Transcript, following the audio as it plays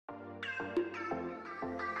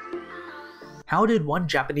How did one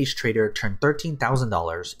Japanese trader turn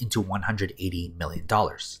 $13,000 into $180 million?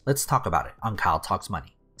 Let's talk about it on Kyle Talks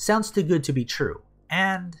Money. Sounds too good to be true,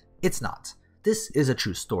 and it's not. This is a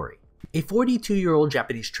true story. A 42-year-old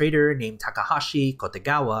Japanese trader named Takashi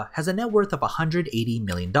Kotegawa has a net worth of $180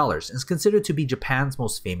 million and is considered to be Japan's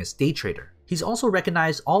most famous day trader. He's also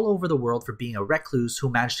recognized all over the world for being a recluse who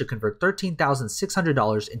managed to convert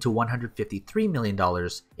 $13,600 into $153 million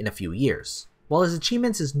in a few years. While his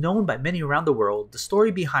achievements is known by many around the world, the story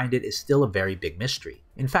behind it is still a very big mystery.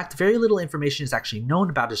 In fact, very little information is actually known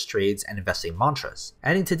about his trades and investing mantras.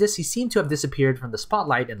 Adding to this, he seemed to have disappeared from the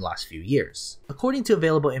spotlight in the last few years. According to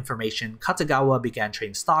available information, Kotegawa began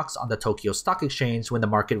trading stocks on the Tokyo Stock Exchange when the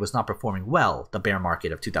market was not performing well, the bear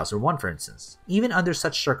market of 2001 for instance. Even under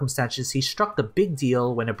such circumstances, he struck the big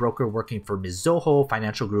deal when a broker working for Mizuho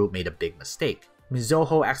Financial Group made a big mistake.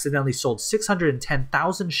 Mizuho accidentally sold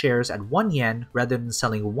 610,000 shares at 1 yen rather than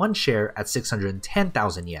selling 1 share at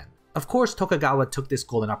 610,000 yen. Of course, Tokugawa took this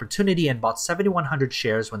golden opportunity and bought 7,100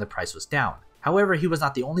 shares when the price was down. However, he was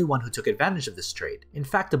not the only one who took advantage of this trade. In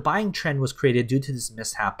fact, the buying trend was created due to this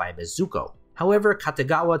mishap by Mizuho. However,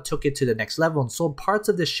 Kotegawa took it to the next level and sold parts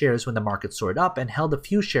of the shares when the market soared up and held a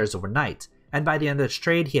few shares overnight. And by the end of this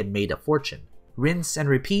trade, he had made a fortune. Rinse and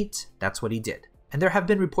repeat, that's what he did. And there have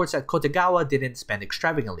been reports that Kotegawa didn't spend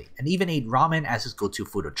extravagantly and even ate ramen as his go-to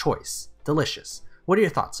food of choice. Delicious. What are your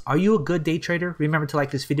thoughts? Are you a good day trader? Remember to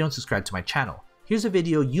like this video and subscribe to my channel. Here's a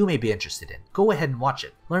video you may be interested in. Go ahead and watch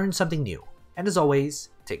it. Learn something new. And as always,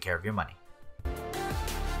 take care of your money.